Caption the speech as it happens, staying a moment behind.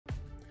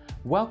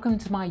Welcome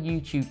to my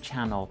YouTube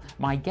channel.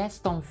 My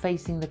guest on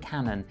Facing the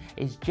Canon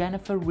is Jen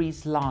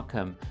Rees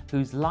Larcombe,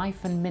 whose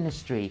life and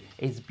ministry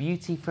is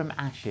Beauty from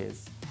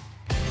Ashes.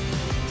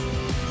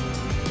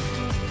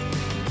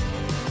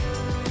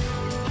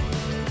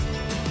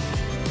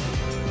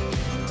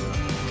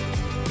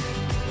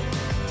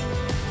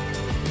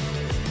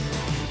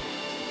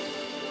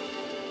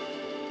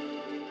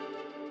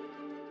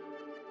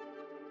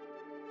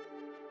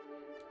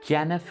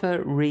 Jen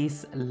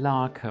Rees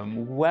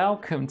Larcombe,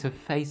 welcome to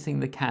Facing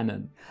the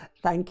Canon.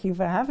 Thank you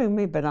for having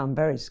me, but I'm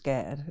very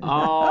scared.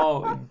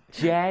 Oh,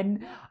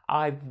 Jen,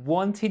 I've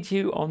wanted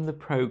you on the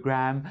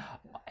program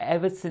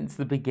ever since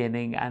the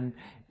beginning, and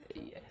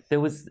there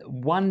was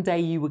one day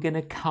you were going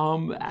to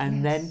come,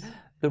 and then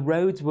the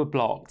roads were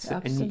blocked.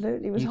 Absolutely,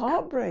 and it was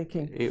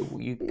heartbreaking.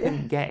 You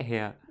couldn't get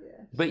here,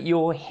 but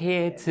you're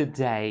here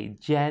today.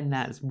 Jen,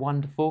 that's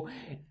wonderful.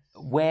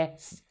 We're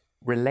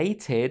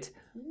related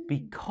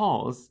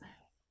because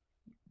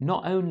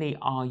not only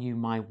are you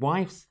my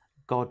wife's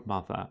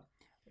godmother,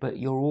 but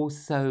you're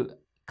also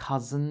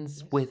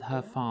cousins with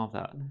her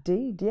father.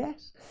 Indeed,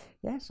 yes.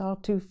 Yes, our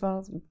two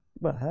fathers,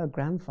 well, her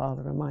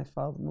grandfather and my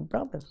father were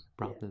brothers.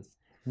 Brothers.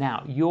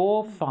 Now,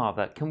 your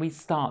father, can we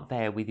start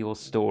there with your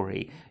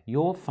story?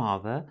 Your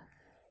father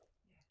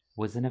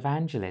was an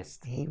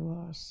evangelist. He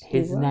was.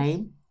 His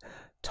name?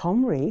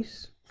 Tom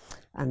Rees.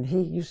 And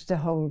he used to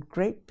hold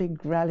great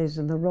big rallies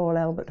in the Royal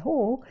Albert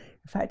Hall.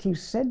 In fact,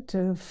 he's said to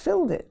have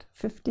filled it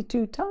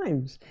 52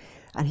 times.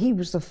 And he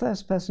was the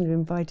first person who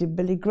invited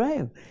Billy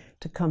Graham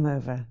to come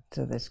over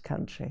to this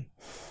country.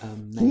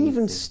 Amazing. He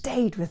even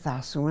stayed with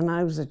us. And when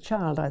I was a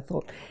child, I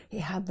thought he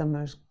had the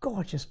most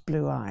gorgeous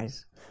blue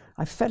eyes.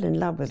 I fell in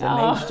love with him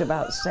aged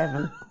about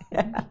 7.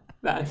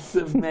 That's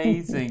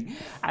amazing.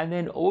 And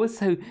then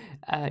also,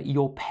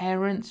 your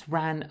parents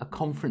ran a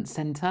conference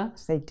centre?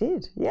 They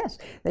did, yes.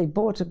 They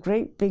bought a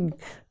great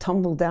big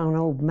tumble-down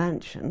old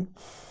mansion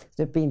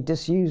that had been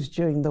disused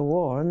during the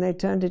war, and they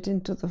turned it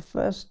into the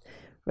first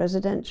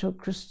residential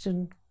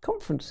Christian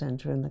conference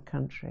centre in the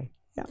country.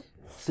 Yeah.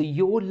 So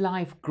your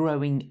life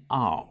growing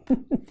up,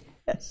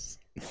 yes,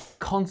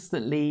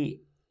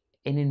 constantly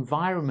in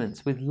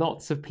environments with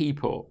lots of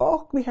people.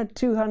 Oh, we had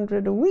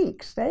 200 a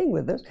week staying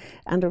with us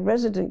and a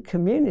resident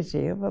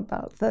community of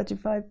about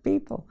 35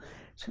 people.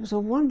 So it was a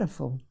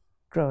wonderful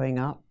growing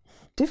up.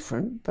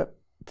 Different, but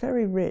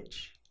very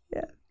rich,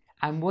 yeah.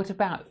 And what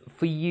about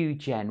for you,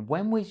 Jen?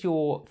 When was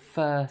your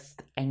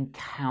first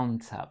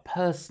encounter,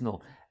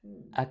 personal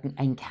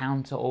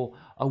encounter or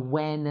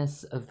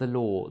awareness of the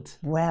Lord?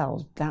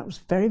 Well, that was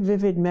very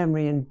vivid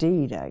memory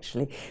indeed,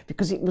 actually,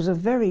 because it was a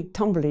very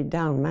tumbly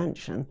down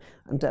mansion,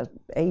 and at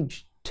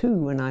age 2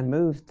 when I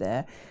moved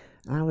there,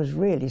 I was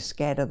really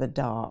scared of the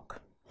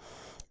dark.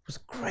 It was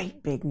a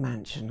great big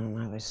mansion, and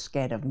I was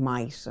scared of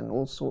mice and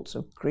all sorts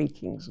of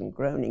creakings and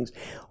groanings.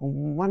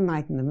 And one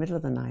night in the middle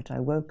of the night, I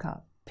woke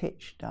up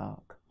pitch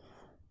dark,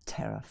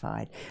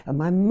 terrified. And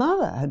my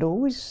mother had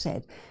always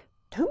said,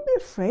 "Don't be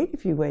afraid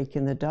if you wake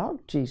in the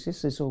dark.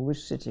 Jesus is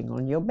always sitting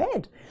on your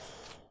bed."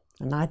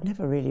 And I'd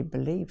never really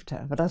believed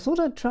her, but I thought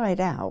I'd try it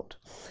out.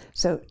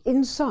 So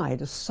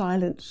inside, a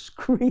silent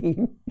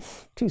scream,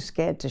 too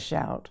scared to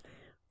shout,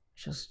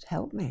 just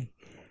helped me.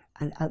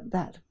 And at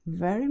that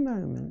very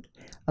moment,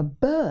 a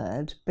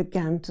bird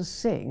began to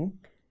sing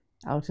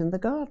out in the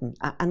garden.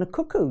 And a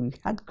cuckoo, we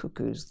had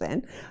cuckoos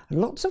then,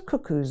 lots of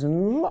cuckoos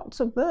and lots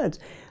of birds.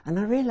 And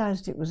I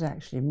realized it was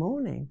actually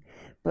morning,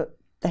 but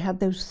they had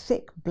those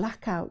thick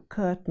blackout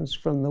curtains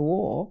from the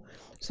war,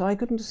 so I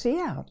couldn't see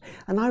out.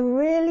 And I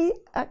really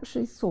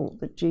actually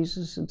thought that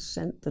Jesus had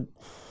sent the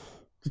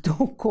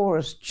dawn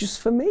chorus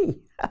just for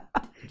me.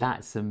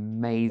 That's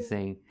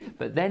amazing.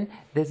 But then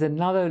there's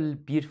another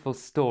beautiful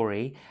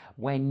story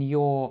when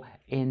you're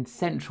in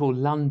central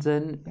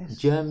London,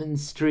 Jermyn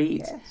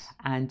Street,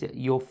 and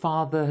your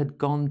father had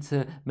gone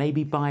to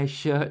maybe buy a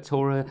shirt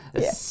or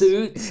a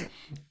suit,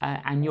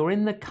 and you're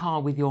in the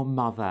car with your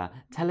mother.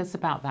 Tell us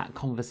about that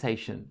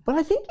conversation. Well,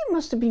 I think it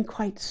must have been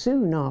quite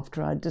soon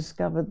after I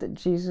discovered that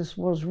Jesus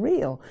was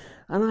real.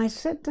 And I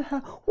said to her,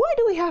 "Why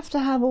do we have to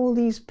have all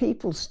these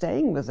people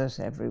staying with us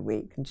every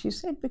week?" And she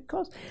said,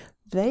 "Because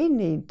they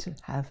need to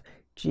have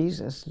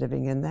Jesus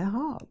living in their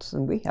hearts,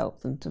 and we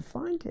help them to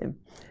find him."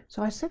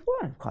 So I said, "Well,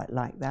 I'd quite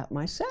like that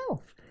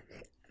myself."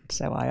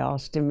 So I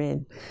asked him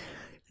in,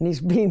 and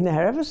he's been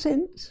there ever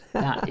since.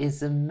 That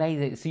is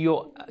amazing.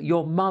 So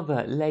your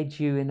mother led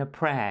you in a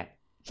prayer?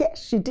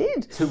 Yes, she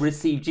did. To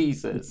receive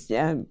Jesus?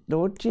 Yeah,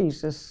 Lord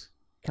Jesus,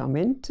 come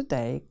in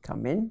today,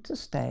 come in to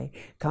stay,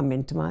 come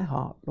into my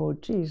heart,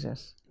 Lord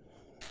Jesus.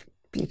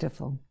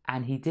 Beautiful.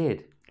 And he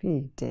did?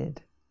 He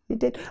did. He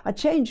did. I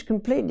changed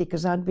completely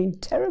because I'd been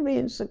terribly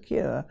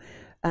insecure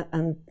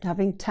and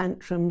having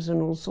tantrums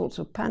and all sorts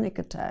of panic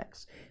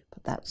attacks.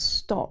 But that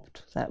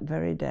stopped that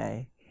very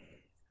day.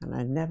 And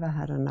I never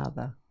had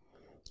another.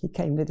 He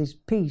came with his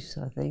peace,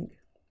 I think.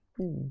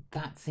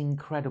 That's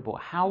incredible.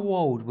 How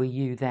old were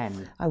you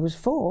then? I was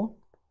 4,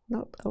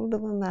 not older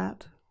than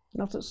that,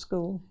 not at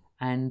school.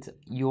 And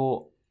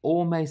you're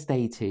almost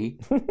 80.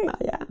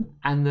 I am.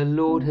 And the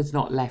Lord has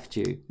not left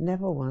you?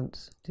 Never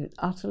once. He's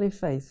utterly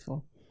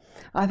faithful.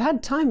 I've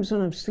had times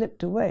when I've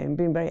slipped away and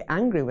been very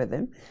angry with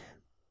him,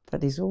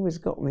 but he's always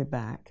got me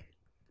back.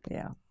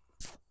 Yeah.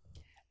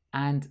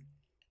 And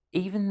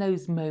even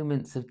those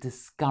moments of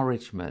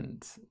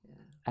discouragement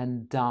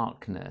and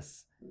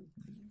darkness,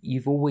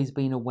 you've always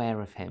been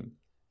aware of him?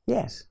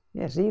 Yes,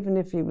 yes, even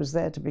if he was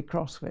there to be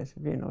cross with,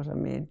 if you know what I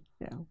mean.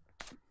 Yeah.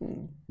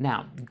 Mm.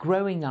 Now,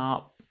 growing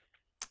up,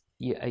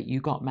 you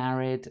got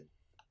married,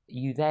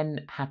 you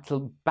then had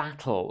to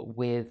battle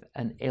with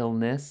an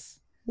illness.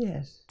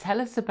 Yes. Tell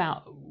us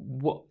about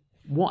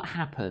what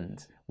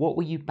happened. What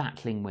were you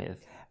battling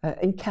with?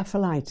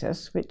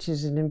 Encephalitis, which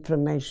is an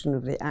inflammation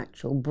of the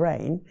actual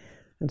brain,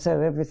 and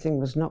so everything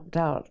was knocked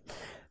out.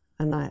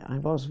 And I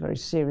was very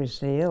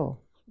seriously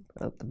ill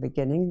at the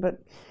beginning,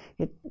 but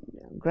it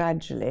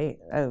gradually,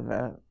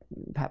 over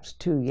perhaps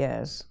 2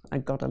 years, I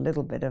got a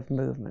little bit of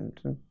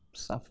movement and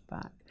stuff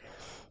back.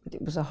 But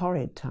it was a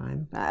horrid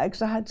time,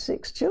 because I had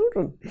 6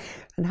 children.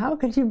 And how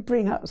can you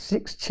bring up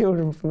 6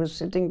 children from a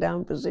sitting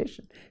down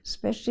position,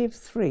 especially if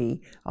 3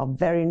 are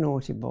very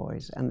naughty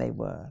boys, and they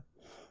were.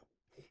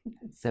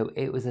 So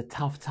it was a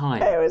tough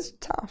time. It was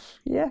tough,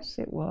 yes,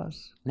 it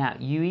was. Now,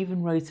 you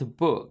even wrote a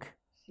book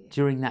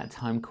during that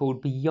time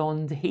called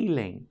Beyond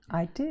Healing.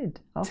 I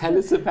did. Tell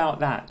us about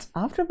that.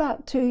 After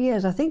about 2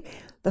 years, I think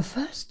the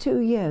first 2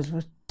 years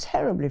were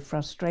terribly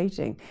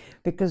frustrating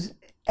because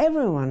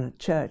everyone at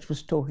church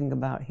was talking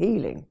about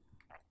healing,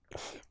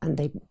 and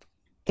they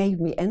gave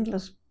me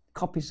endless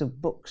copies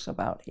of books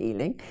about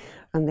healing,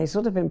 and they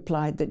sort of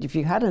implied that if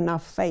you had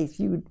enough faith,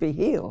 you would be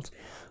healed.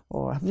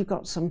 Or have you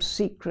got some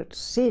secret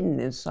sin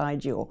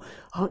inside you? Or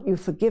aren't you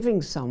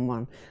forgiving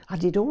someone? I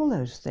did all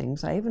those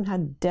things. I even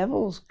had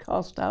devils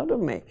cast out of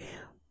me,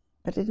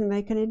 but it didn't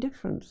make any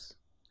difference.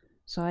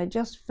 So I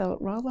just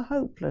felt rather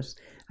hopeless.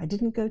 I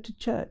didn't go to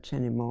church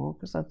anymore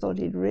because I thought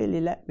he'd really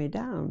let me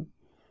down.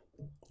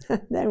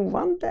 Then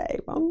one day,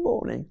 one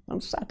morning, on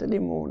Saturday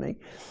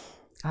morning,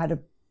 I had a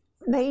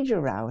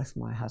major row with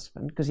my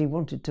husband because he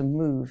wanted to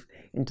move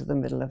into the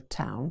middle of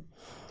town.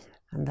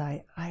 And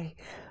I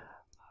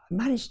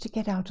managed to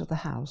get out of the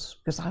house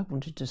because I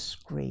wanted to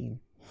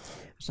scream.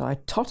 So I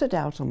tottered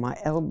out on my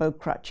elbow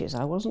crutches.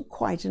 I wasn't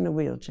quite in a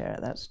wheelchair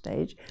at that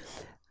stage.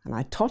 And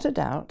I tottered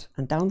out,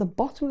 and down the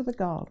bottom of the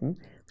garden,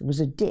 there was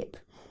a dip.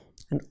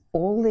 And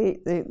all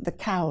the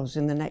cows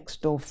in the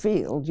next door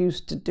field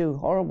used to do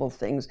horrible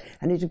things.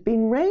 And it had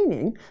been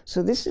raining,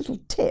 so this little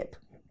tip,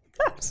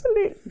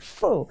 absolutely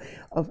full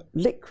of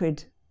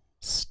liquid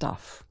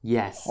stuff.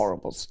 Yes.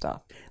 Horrible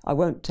stuff. I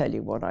won't tell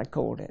you what I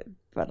called it,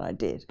 but I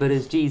did. But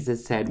as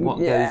Jesus said, what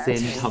goes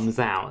in comes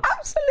out.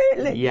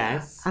 Absolutely.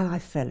 Yes. And I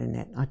fell in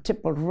it. I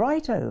tippled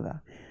right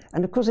over.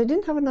 And of course, I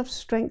didn't have enough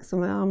strength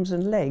in my arms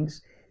and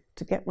legs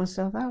to get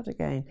myself out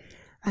again.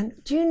 And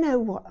do you know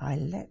what? I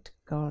let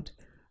God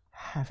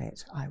have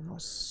it. I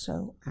was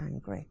so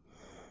angry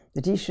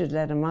that he should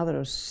let a mother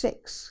of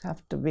 6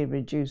 have to be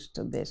reduced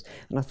to this.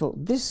 And I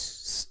thought, this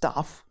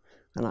stuff,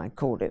 and I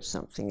called it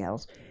something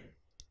else,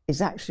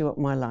 is actually what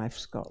my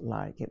life's got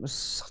like. It was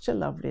such a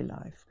lovely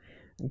life.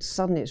 And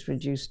suddenly it's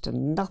reduced to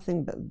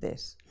nothing but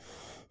this.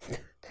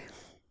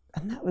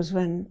 And that was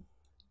when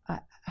I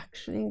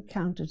actually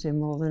encountered him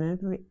more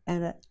than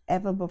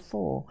ever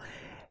before.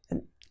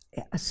 And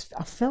I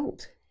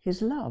felt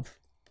his love.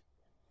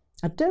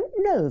 I don't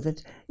know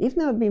that, even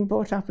though I'd been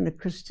brought up in a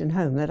Christian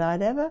home, that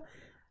I'd ever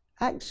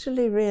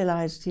actually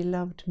realised he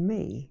loved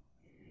me.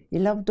 He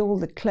loved all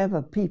the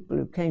clever people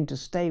who came to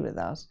stay with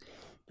us,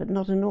 but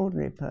not an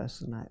ordinary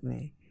person like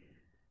me.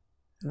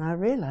 And I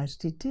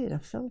realised he did. I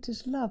felt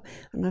his love.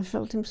 And I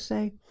felt him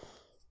say,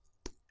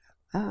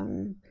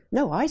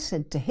 no, I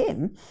said to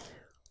him,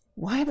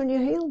 why haven't you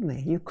healed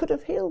me? You could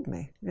have healed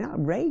me. You know, I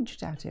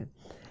raged at him.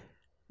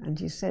 And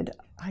he said,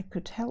 I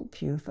could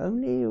help you if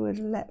only you would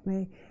let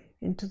me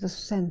into the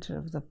centre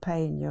of the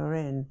pain you're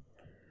in.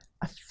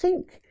 I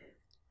think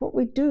what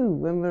we do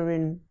when we're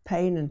in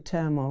pain and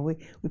turmoil,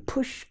 we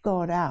push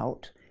God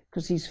out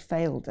because he's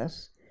failed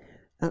us.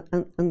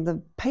 And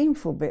the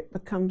painful bit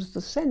becomes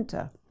the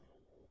centre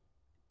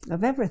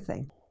of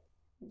everything.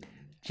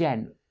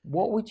 Jen,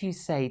 what would you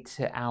say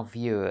to our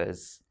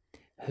viewers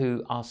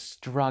who are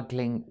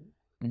struggling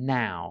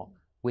now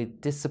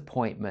with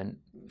disappointment,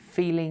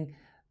 feeling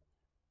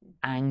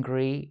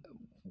angry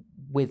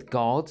with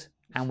God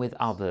and with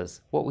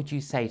others? What would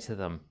you say to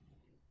them?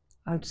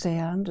 I would say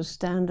I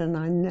understand and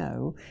I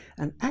know,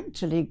 and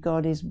actually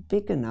God is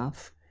big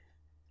enough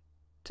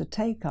to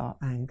take our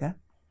anger,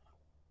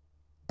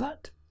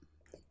 but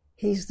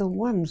he's the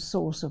one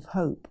source of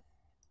hope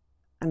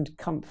and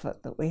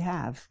comfort that we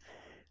have.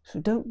 So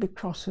don't be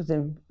cross with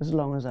him as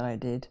long as I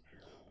did.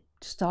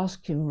 Just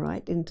ask him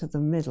right into the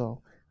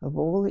middle of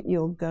all that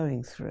you're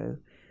going through.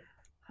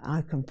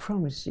 I can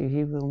promise you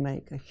he will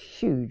make a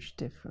huge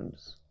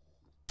difference.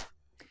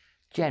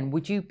 Jen,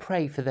 would you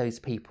pray for those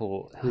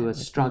people who are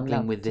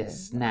struggling with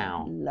this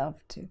now? I'd love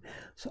to.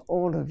 So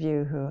all of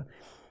you who are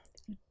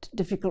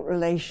difficult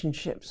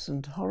relationships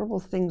and horrible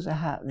things are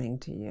happening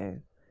to you,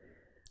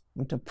 I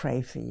want to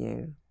pray for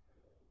you.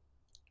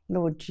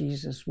 Lord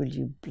Jesus, will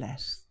you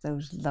bless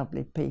those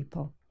lovely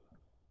people?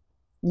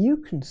 You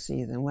can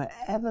see them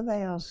wherever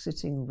they are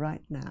sitting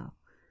right now.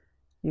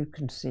 You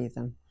can see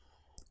them.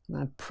 And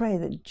I pray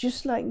that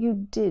just like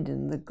you did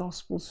in the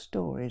gospel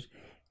stories,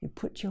 you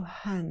put your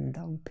hand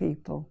on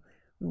people,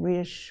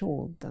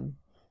 reassured them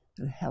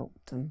and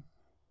helped them.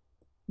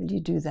 Will you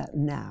do that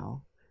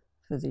now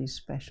for these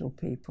special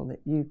people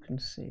that you can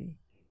see?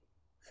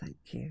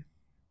 Thank you.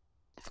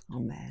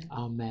 Amen.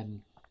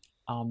 Amen.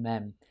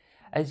 Amen.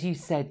 As you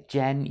said,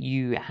 Jen,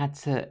 you had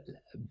to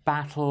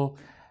battle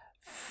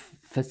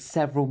for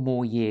several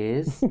more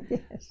years.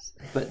 Yes.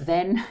 But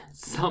then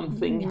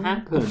something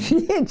happened.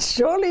 It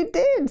surely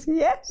did,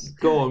 yes.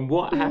 Go on,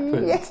 what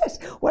happened? Yes.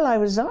 Well, I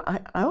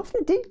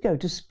often did go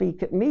to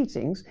speak at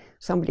meetings.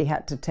 Somebody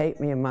had to take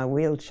me in my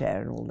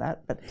wheelchair and all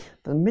that, but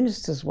the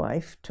minister's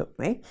wife took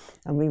me,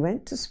 and we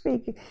went to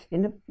speak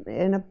in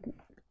a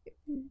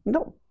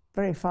not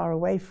very far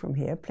away from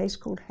here, a place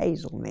called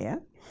Hazelmere.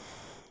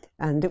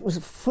 And it was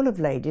full of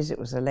ladies. It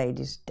was a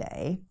ladies'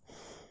 day.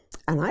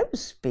 And I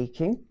was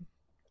speaking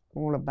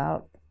all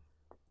about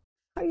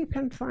how you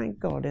can find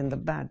God in the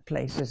bad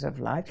places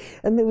of life.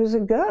 And there was a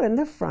girl in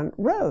the front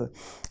row,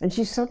 and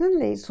she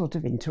suddenly sort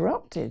of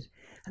interrupted.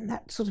 And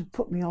that sort of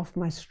put me off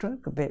my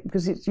stroke a bit,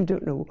 because you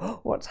don't know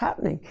what's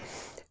happening.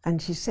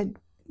 And she said,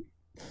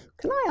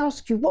 "Can I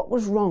ask you what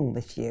was wrong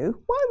with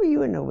you? Why are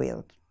you in a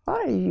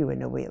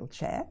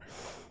wheelchair?"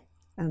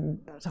 And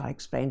so I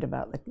explained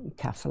about the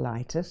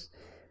encephalitis.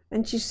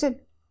 And she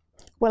said,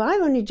 "Well,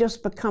 I've only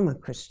just become a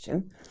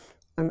Christian,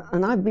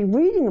 and I've been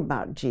reading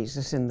about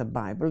Jesus in the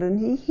Bible, and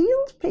he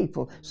healed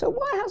people. So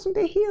why hasn't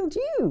he healed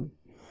you?"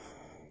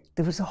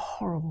 There was a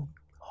horrible,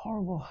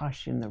 horrible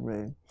hush in the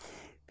room,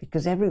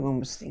 because everyone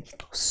was thinking,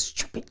 "Oh,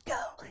 stupid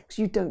girl," because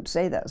you don't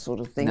say that sort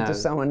of thing to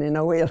someone in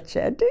a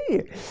wheelchair, do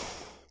you?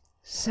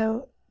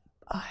 So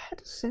I had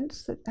a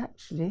sense that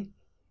actually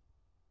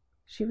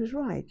she was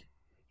right.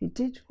 He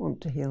did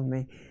want to heal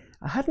me.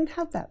 I hadn't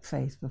had that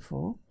faith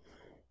before.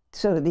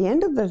 So at the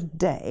end of the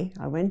day,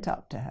 I went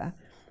up to her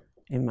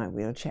in my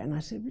wheelchair and I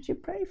said, "Would you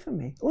pray for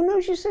me?" "Oh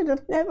no," she said,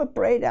 "I've never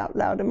prayed out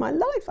loud in my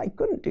life. I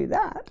couldn't do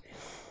that."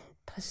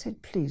 But I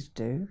said, "Please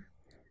do,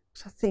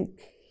 because I think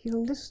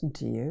he'll listen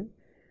to you."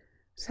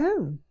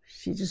 So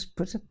she just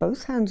put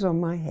both hands on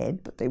my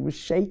head, but they were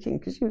shaking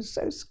because she was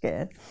so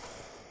scared.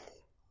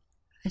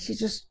 And she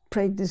just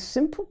prayed this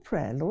simple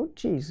prayer: "Lord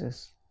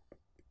Jesus,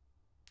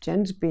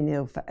 Jen's been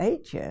ill for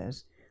 8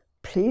 years.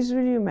 Please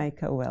will you make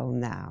her well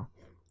now?"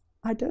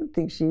 I don't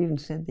think she even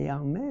said the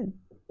amen.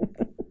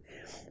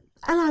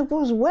 And I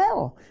was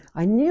well.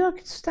 I knew I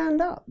could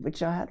stand up,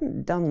 which I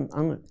hadn't done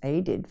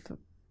unaided for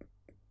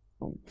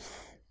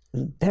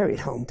a very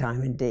long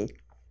time indeed.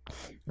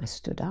 I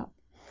stood up,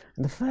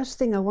 and the first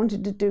thing I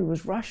wanted to do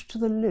was rush to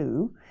the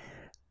loo,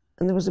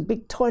 and there was a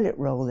big toilet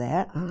roll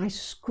there, and I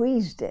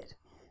squeezed it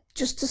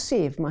just to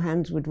see if my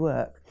hands would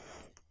work.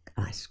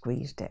 I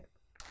squeezed it.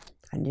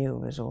 I knew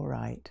it was all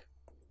right.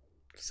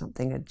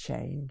 Something had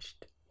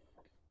changed.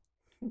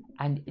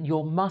 And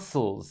your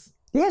muscles?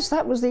 Yes,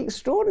 that was the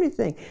extraordinary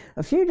thing.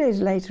 A few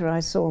days later, I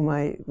saw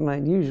my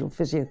usual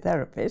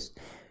physiotherapist,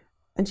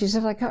 and she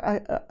said,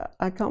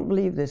 I can't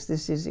believe this.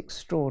 This is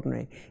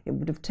extraordinary. It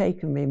would have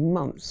taken me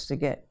months to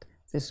get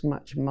this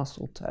much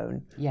muscle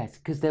tone." Yes,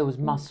 because there was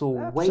muscle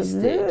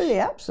wastage. Absolutely,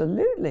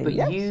 absolutely. But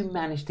yes. you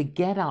managed to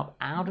get up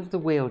out of the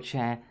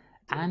wheelchair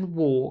and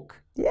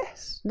walk.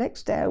 Yes.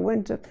 Next day I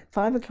went at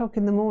 5 o'clock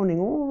in the morning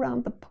all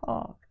around the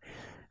park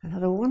and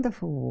had a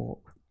wonderful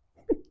walk.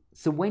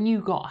 So when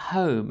you got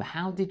home,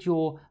 how did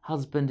your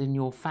husband and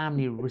your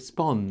family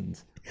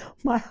respond?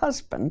 My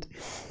husband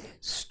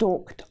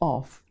stalked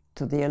off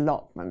to the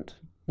allotment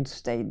and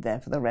stayed there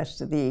for the rest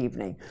of the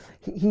evening.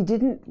 He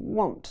didn't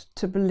want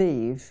to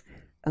believe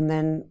and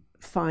then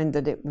find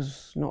that it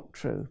was not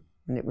true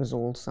and it was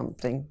all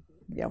something,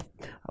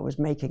 I was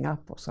making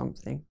up or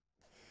something.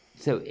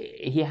 So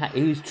he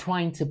was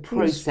trying to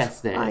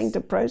process this. Trying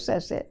to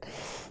process it.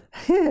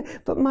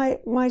 But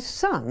my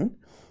son,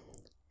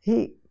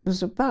 he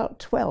was about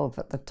 12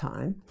 at the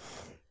time,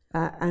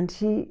 and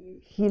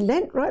he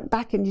leant right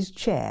back in his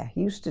chair.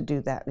 He used to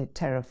do that, and it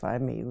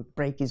terrified me. He would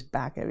break his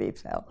back if he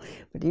fell.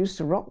 But he used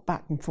to rock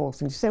back and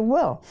forth, and he said,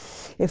 "Well,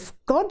 if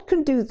God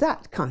can do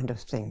that kind of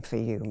thing for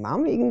you,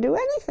 Mum, he can do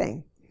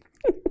anything."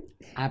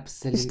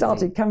 Absolutely. He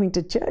started coming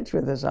to church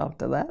with us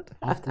after that.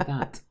 After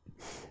that.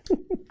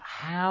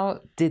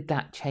 How did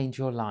that change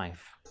your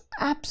life?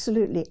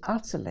 Absolutely,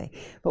 utterly.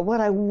 But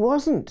what I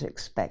wasn't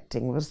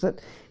expecting was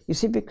that, you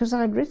see, because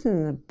I'd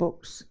written the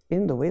books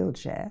in the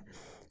wheelchair,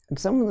 and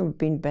some of them had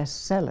been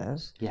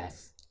bestsellers,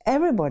 yes,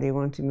 everybody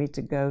wanted me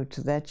to go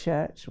to their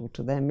church or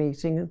to their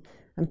meeting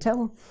and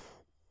tell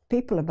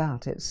people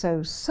about it.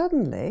 So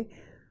suddenly,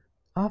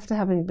 after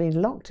having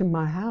been locked in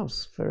my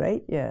house for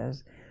 8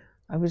 years,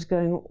 I was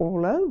going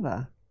all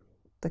over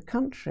the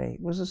country.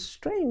 It was a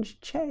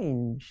strange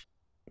change.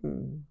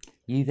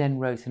 You then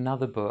wrote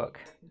another book,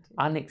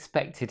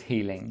 Unexpected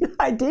Healing.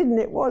 I did, and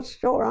it was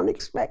sure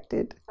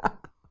unexpected.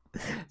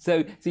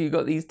 So you've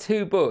got these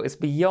two books,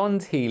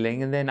 Beyond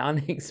Healing and then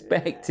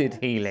Unexpected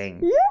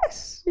Healing.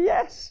 Yes,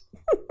 yes.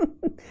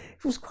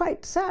 It was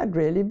quite sad,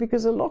 really,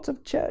 because a lot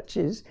of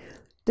churches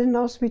didn't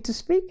ask me to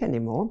speak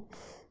anymore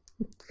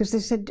because they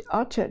said,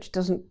 our church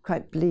doesn't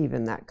quite believe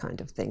in that kind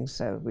of thing,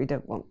 so we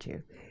don't want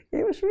you.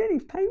 It was really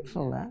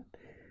painful, that.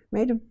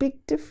 Made a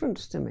big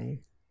difference to me.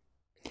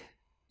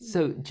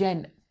 So,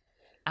 Jen,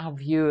 our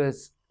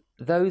viewers,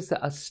 those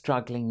that are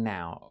struggling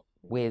now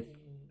with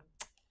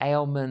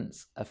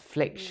ailments,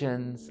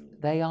 afflictions,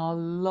 they are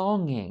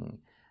longing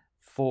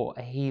for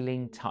a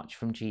healing touch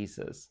from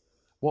Jesus.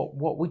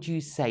 What would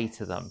you say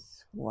to them?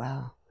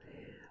 Well,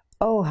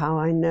 oh, how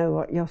I know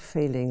what you're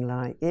feeling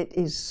like. It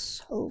is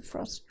so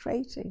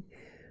frustrating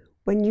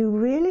when you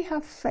really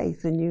have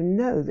faith and you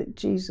know that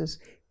Jesus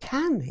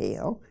can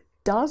heal,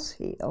 does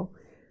heal,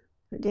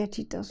 but yet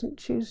he doesn't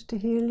choose to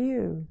heal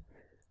you.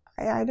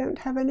 I don't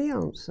have any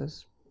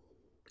answers.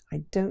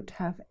 I don't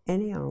have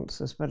any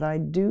answers, but I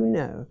do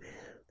know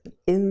that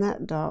in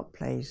that dark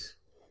place,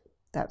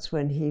 that's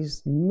when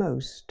he's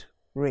most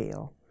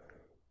real.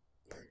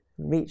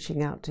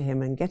 Reaching out to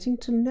him and getting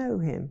to know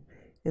him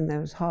in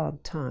those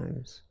hard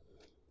times.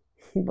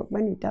 But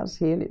when he does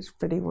heal, it's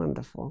pretty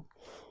wonderful.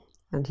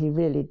 And he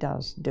really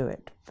does do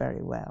it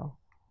very well.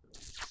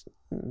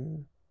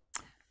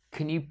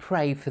 Can you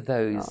pray for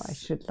those? Oh, I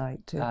should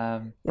like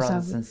to.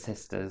 Brothers and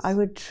sisters. I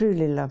would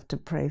truly love to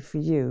pray for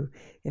you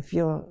if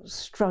you're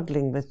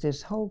struggling with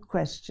this whole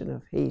question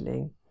of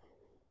healing.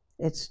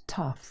 It's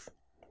tough.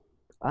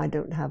 I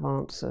don't have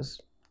answers.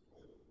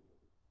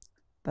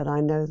 But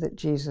I know that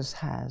Jesus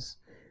has.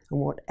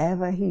 And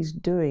whatever he's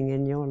doing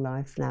in your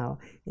life now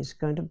is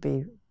going to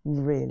be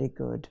really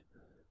good,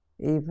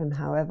 even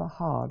however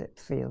hard it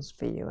feels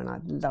for you. And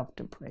I'd love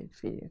to pray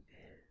for you.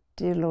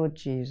 Dear Lord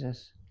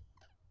Jesus.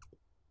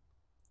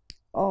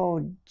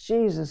 Oh,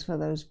 Jesus, for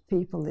those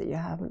people that you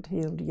haven't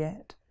healed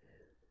yet.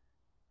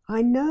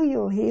 I know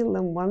you'll heal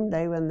them one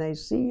day when they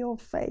see your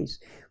face,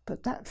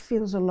 but that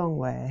feels a long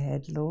way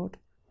ahead, Lord.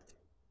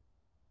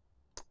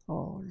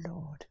 Oh,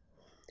 Lord,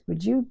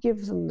 would you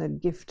give them the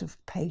gift of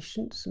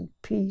patience and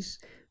peace,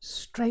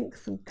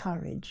 strength and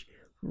courage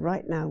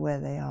right now where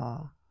they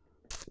are.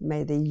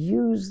 May they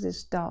use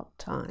this dark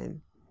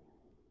time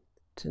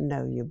to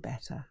know you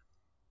better.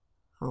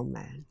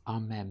 Amen.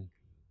 Amen.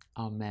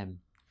 Amen.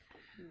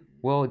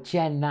 Well,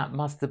 Jen, that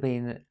must have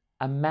been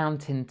a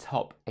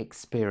mountaintop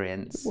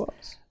experience. It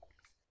was.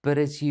 But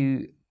as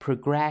you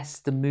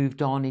progressed and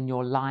moved on in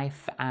your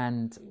life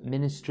and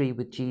ministry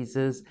with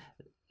Jesus,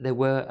 there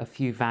were a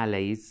few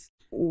valleys.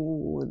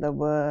 Oh, there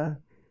were.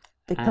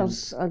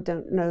 Because I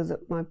don't know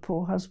that my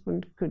poor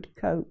husband could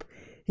cope.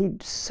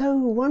 He's so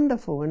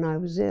wonderful when I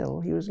was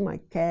ill. He was my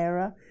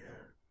carer,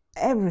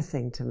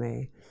 everything to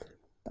me.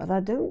 But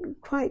I don't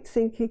quite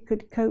think he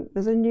could cope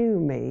with a new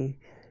me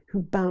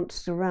who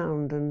bounced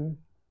around and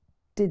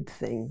did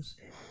things.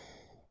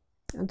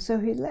 And so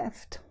he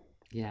left.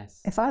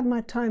 Yes. If I had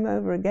my time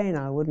over again,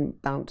 I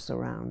wouldn't bounce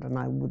around and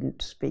I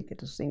wouldn't speak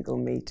at a single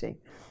meeting.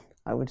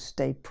 I would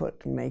stay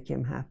put and make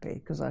him happy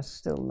because I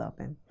still love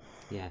him.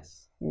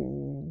 Yes.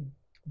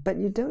 But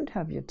you don't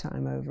have your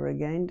time over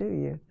again, do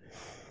you?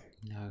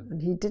 No.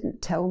 And he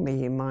didn't tell me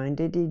he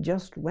minded, he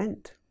just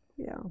went.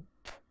 Yeah.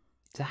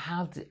 So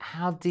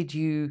how did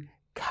you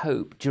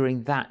cope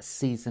during that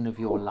season of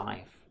your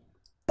life?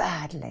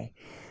 Badly.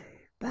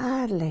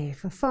 Badly.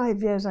 For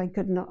 5 years I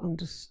could not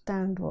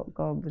understand what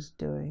God was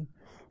doing.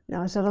 You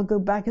know, I said, I'll go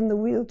back in the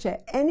wheelchair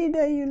any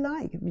day you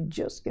like if you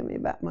just give me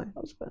back my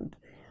husband.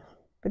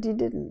 But he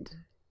didn't.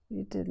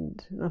 He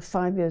didn't. And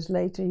 5 years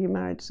later he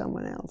married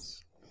someone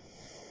else.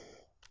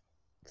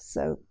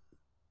 So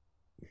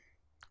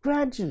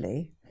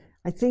gradually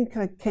I think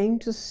I came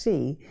to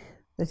see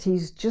that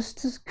he's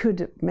just as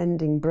good at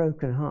mending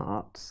broken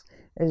hearts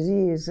as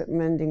he is at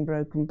mending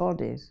broken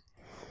bodies.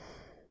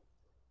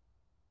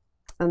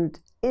 And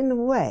in a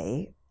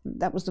way,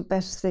 that was the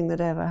best thing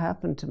that ever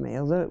happened to me,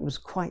 although it was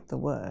quite the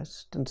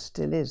worst and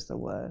still is the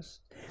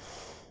worst.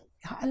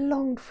 I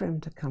longed for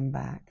him to come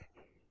back,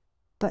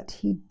 but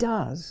he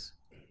does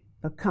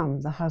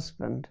become the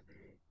husband.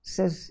 It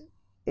says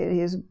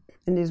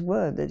in his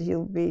word that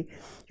he'll be,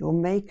 your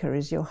maker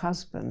is your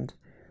husband.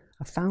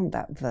 I found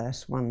that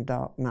verse one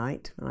dark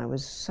night and I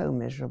was so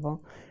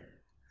miserable.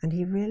 And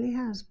he really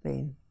has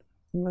been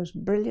the most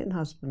brilliant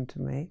husband to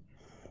me.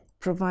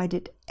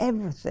 Provided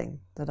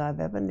everything that I've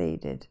ever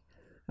needed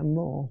and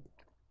more.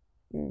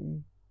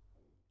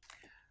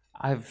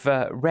 I've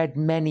read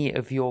many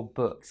of your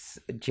books,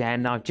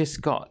 Jen. I've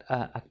just got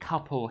a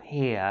couple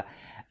here.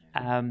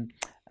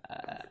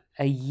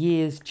 A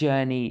Year's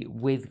Journey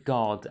with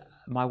God.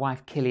 My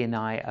wife Killy and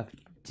I have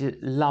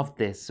loved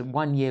this.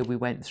 1 year we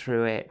went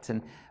through it,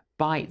 and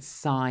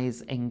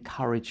bite-sized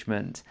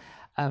encouragement.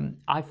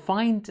 I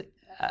find,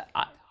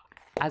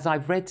 as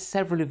I've read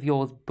several of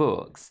your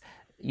books,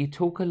 you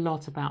talk a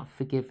lot about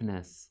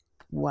forgiveness.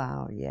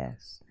 Wow,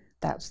 yes.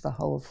 That's the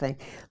whole thing.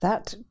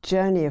 That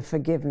journey of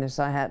forgiveness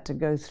I had to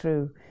go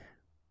through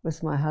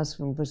with my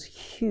husband was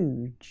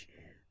huge.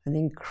 and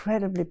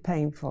incredibly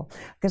painful,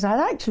 because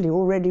I'd actually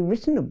already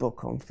written a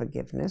book on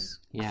forgiveness.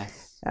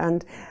 Yes.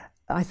 And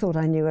I thought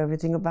I knew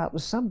everything about the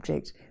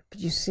subject, but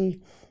you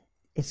see,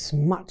 it's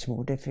much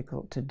more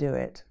difficult to do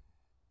it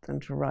than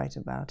to write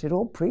about it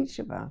or preach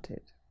about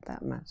it, for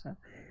that matter.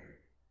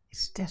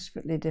 It's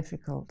desperately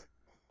difficult.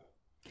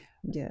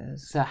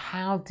 Yes. So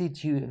how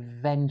did you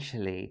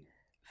eventually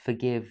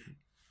forgive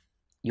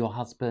your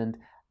husband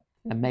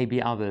and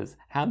maybe others?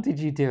 How did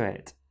you do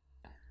it?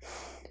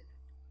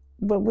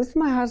 Well, with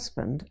my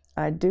husband,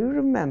 I do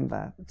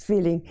remember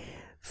feeling,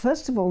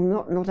 first of all,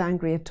 not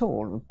angry at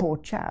all. Poor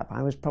chap,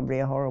 I was probably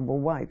a horrible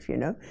wife, you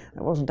know.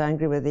 I wasn't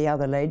angry with the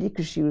other lady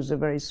because she was a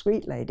very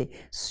sweet lady.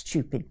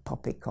 Stupid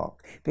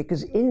poppycock.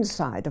 Because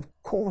inside, of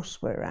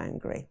course, we're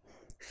angry.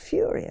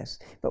 Furious.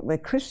 But we're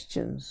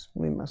Christians.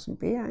 We mustn't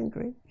be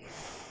angry.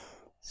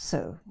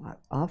 So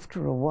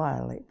after a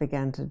while, it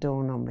began to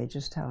dawn on me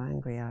just how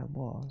angry I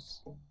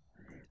was.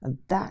 And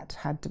that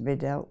had to be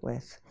dealt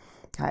with.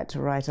 I had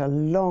to write a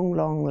long,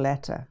 long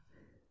letter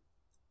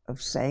of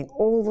saying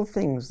all the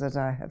things that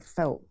I had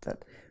felt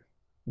that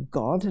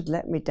God had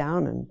let me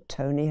down and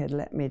Tony had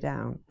let me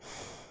down.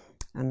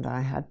 And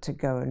I had to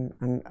go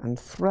and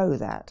throw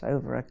that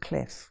over a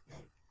cliff,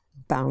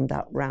 bound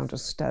up round a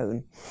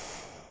stone.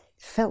 It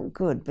felt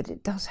good, but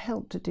it does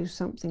help to do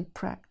something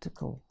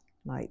practical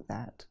like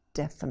that,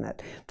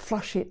 definite.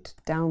 Flush it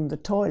down the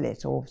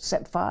toilet or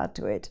set fire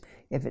to it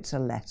if it's a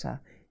letter.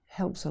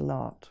 Helps a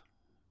lot,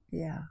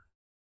 yeah.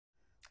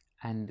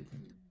 And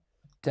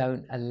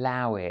don't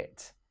allow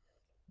it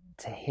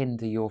to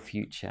hinder your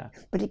future.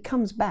 But it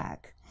comes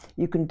back.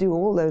 You can do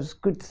all those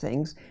good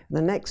things, and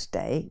the next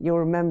day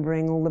you're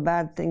remembering all the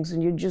bad things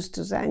and you're just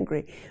as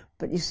angry.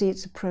 But you see,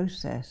 it's a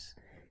process.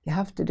 You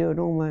have to do it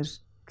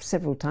almost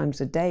several times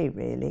a day,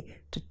 really,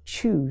 to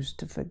choose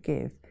to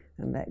forgive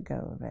and let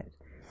go of it.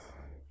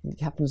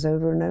 It happens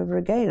over and over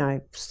again.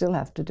 I still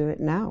have to do it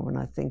now when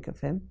I think of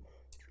him.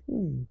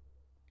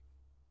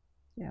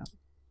 Yeah.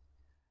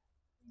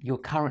 You're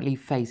currently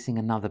facing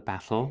another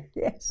battle.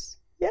 Yes,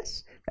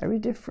 yes, very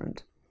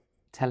different.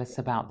 Tell us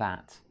about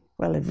that.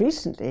 Well, I've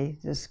recently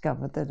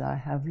discovered that I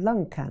have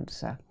lung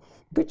cancer,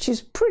 which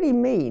is pretty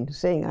mean,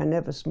 seeing I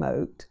never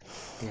smoked.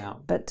 Yeah.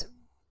 But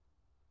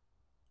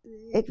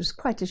it was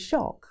quite a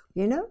shock,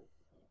 you know?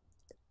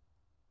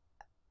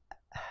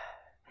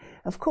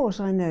 Of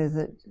course, I know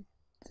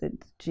that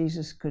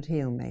Jesus could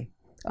heal me.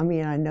 I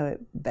mean, I know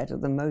it better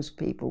than most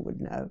people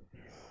would know.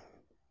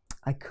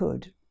 I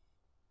could.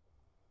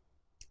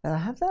 But I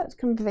have that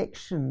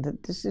conviction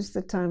that this is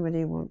the time when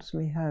he wants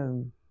me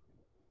home.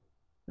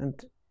 And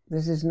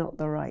this is not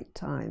the right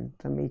time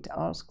for me to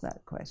ask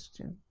that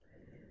question.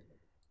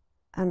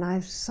 And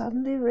I've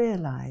suddenly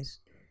realized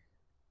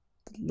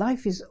that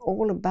life is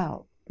all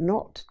about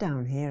not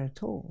down here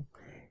at all.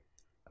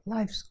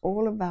 Life's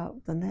all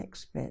about the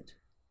next bit,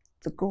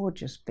 the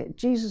gorgeous bit.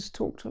 Jesus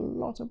talked a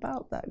lot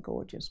about that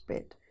gorgeous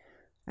bit.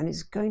 And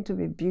it's going to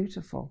be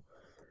beautiful.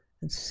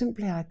 And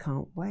simply I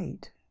can't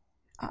wait.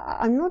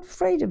 I'm not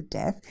afraid of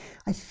death,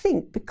 I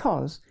think,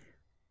 because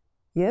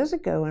years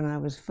ago when I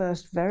was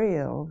first very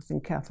ill with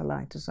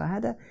encephalitis, I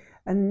had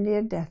a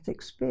near-death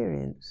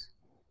experience,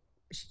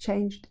 which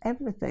changed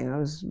everything. I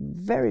was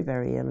very,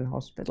 very ill in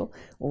hospital,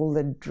 all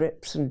the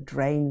drips and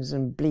drains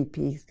and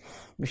bleepy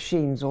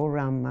machines all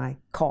around my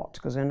cot,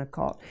 because I'm in a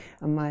cot,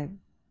 and my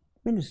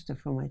minister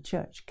from my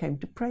church came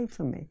to pray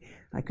for me.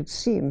 I could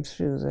see him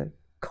through the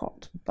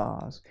cot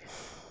bars.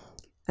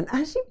 And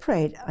as he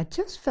prayed, I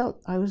just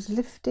felt I was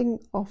lifting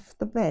off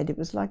the bed. It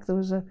was like there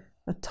was a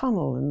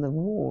tunnel in the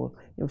wall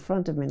in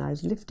front of me, and I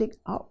was lifting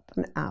up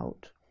and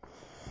out.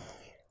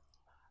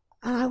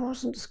 And I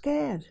wasn't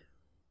scared.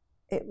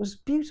 It was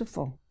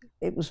beautiful.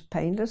 It was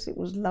painless. It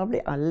was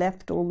lovely. I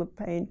left all the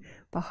pain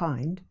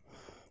behind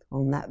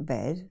on that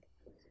bed.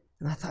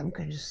 And I thought, I'm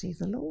going to see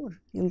the Lord.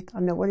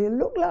 I know what he'll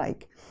look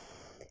like.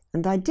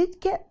 And I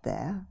did get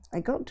there. I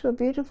got to a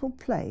beautiful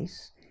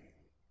place.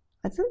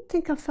 I don't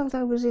think I felt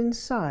I was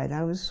inside.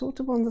 I was sort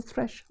of on the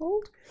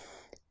threshold.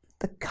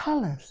 The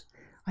colours,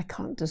 I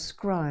can't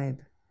describe.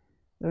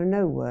 There are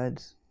no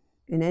words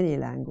in any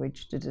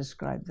language to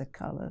describe the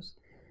colours.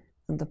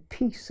 And the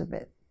peace of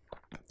it,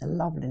 the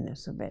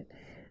loveliness of it.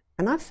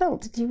 And I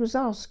felt that he was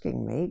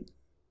asking me,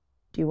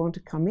 do you want to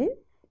come in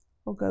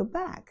or go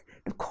back?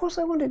 Of course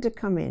I wanted to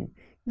come in.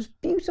 It was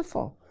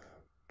beautiful.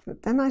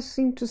 But then I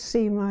seemed to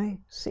see my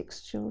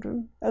 6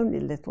 children, only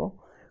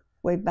little,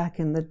 way back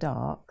in the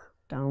dark,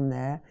 down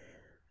there,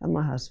 and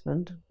my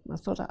husband. I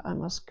thought I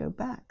must go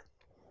back.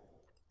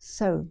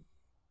 So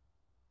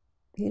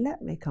he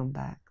let me come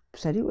back,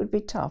 said it would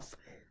be tough,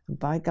 and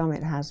by gum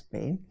it has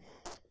been,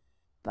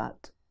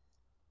 but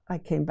I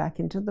came back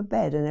into the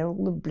bed and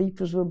all the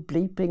bleepers were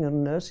bleeping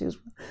and nurses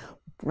were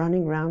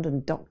running around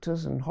and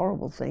doctors and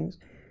horrible things,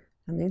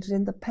 and it was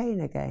in the pain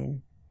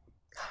again.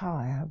 How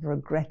I have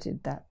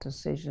regretted that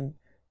decision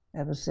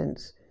ever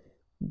since.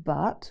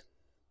 But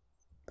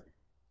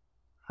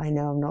I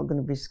know I'm not going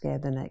to be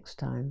scared the next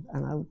time.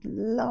 And I would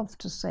love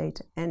to say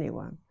to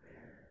anyone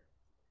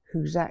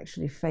who's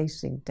actually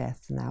facing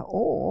death now,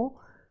 or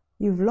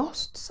you've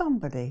lost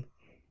somebody,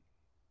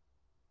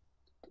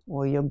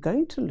 or you're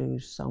going to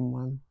lose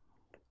someone,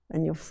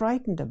 and you're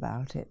frightened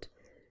about it.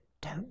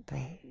 Don't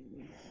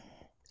be.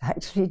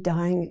 Actually,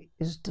 dying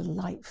is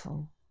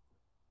delightful.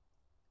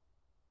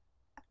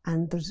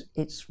 And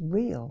it's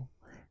real.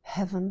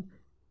 Heaven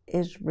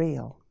is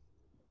real.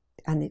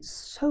 And it's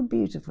so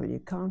beautiful, you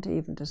can't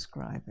even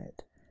describe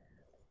it.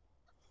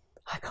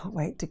 I can't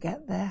wait to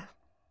get there.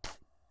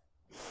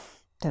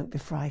 Don't be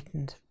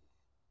frightened.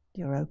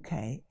 You're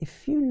okay.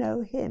 If you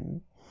know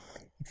him,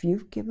 if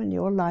you've given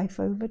your life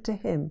over to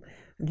him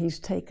and he's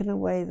taken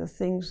away the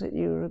things that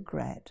you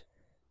regret,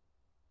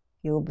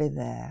 you'll be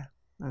there,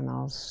 and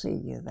I'll see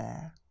you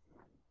there.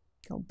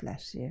 God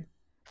bless you.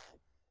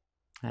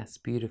 That's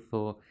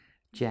beautiful,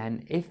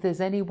 Jen. If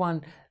there's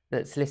anyone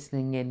that's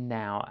listening in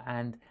now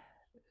and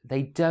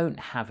they don't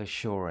have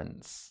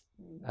assurance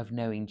of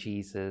knowing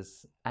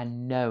Jesus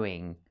and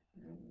knowing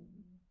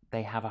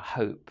they have a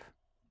hope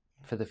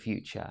for the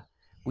future,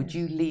 would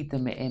you lead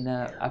them in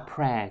a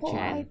prayer,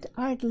 Jen?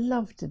 I'd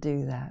love to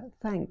do that.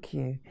 Thank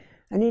you.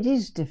 And it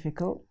is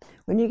difficult.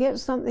 When you get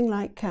something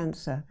like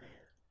cancer,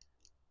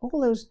 all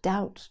those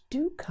doubts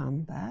do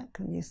come back,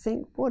 and you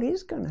think, what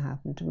is going to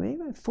happen to me?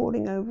 I'm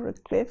falling over a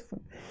cliff,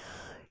 and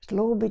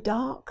it'll all be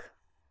dark.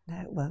 No,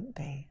 it won't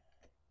be.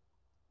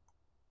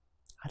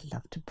 I'd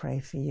love to pray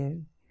for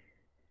you.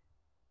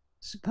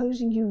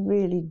 Supposing you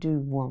really do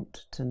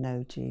want to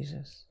know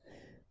Jesus,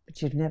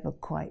 but you've never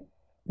quite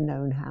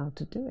known how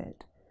to do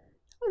it,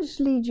 I'll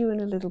just lead you in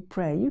a little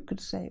prayer. You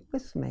could say it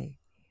with me.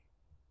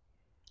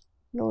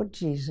 Lord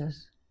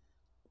Jesus,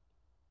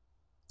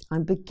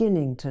 I'm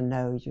beginning to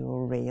know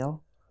you're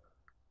real.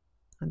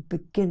 I'm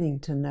beginning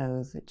to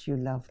know that you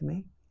love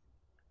me.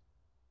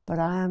 But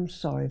I am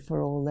sorry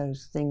for all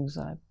those things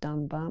I've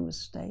done by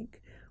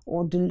mistake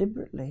or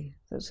deliberately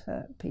that's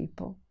hurt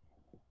people.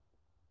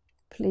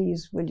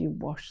 Please, will you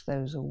wash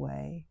those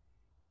away?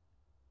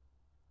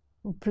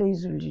 Or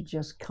please, will you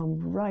just come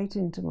right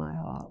into my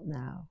heart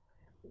now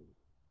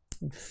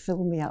and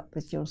fill me up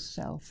with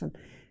yourself and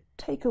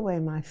take away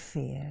my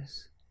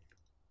fears?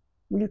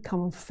 Will you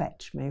come and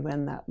fetch me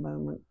when that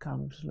moment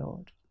comes,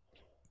 Lord?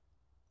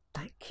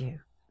 Thank you.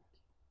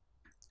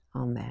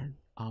 Amen.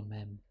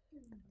 Amen.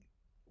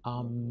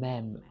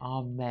 Amen.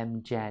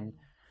 Amen, Jen.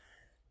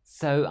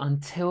 So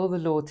until the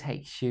Lord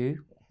takes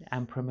you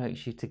and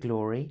promotes you to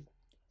glory,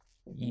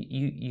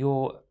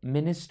 you're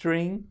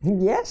ministering.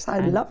 Yes,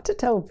 I'd love to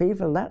tell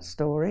people that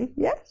story.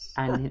 Yes.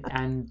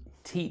 And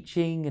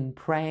teaching and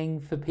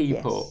praying for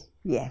people.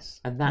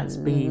 Yes. And that's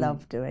been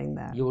love doing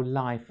that. Your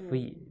life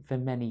for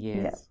many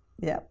years.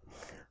 Yeah.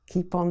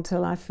 Keep on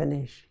till I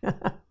finish.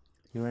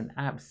 You're an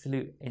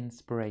absolute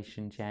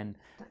inspiration, Jen.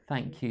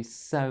 Thank you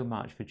so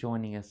much for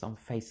joining us on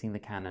Facing the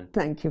Canon.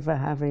 Thank you for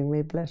having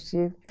me. Bless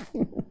you.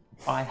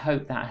 I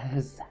hope that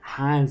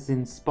has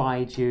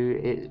inspired you.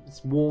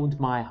 It's warmed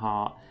my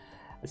heart.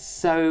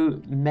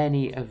 So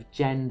many of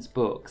Jen's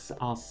books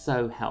are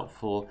so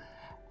helpful.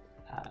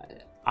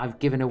 I've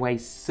given away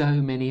so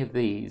many of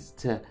these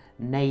to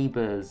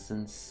neighbours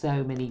and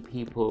so many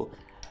people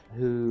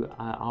who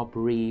are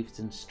bereaved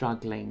and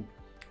struggling.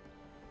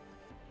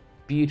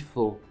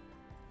 Beautiful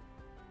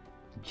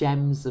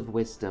gems of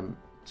wisdom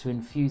to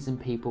infuse in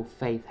people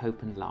faith,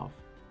 hope and love.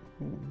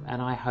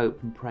 And I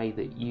hope and pray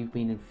that you've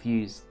been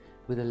infused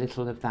with a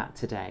little of that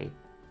today.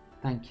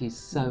 Thank you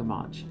so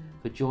much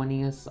for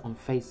joining us on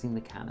Facing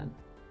the Canon.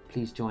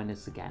 Please join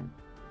us again.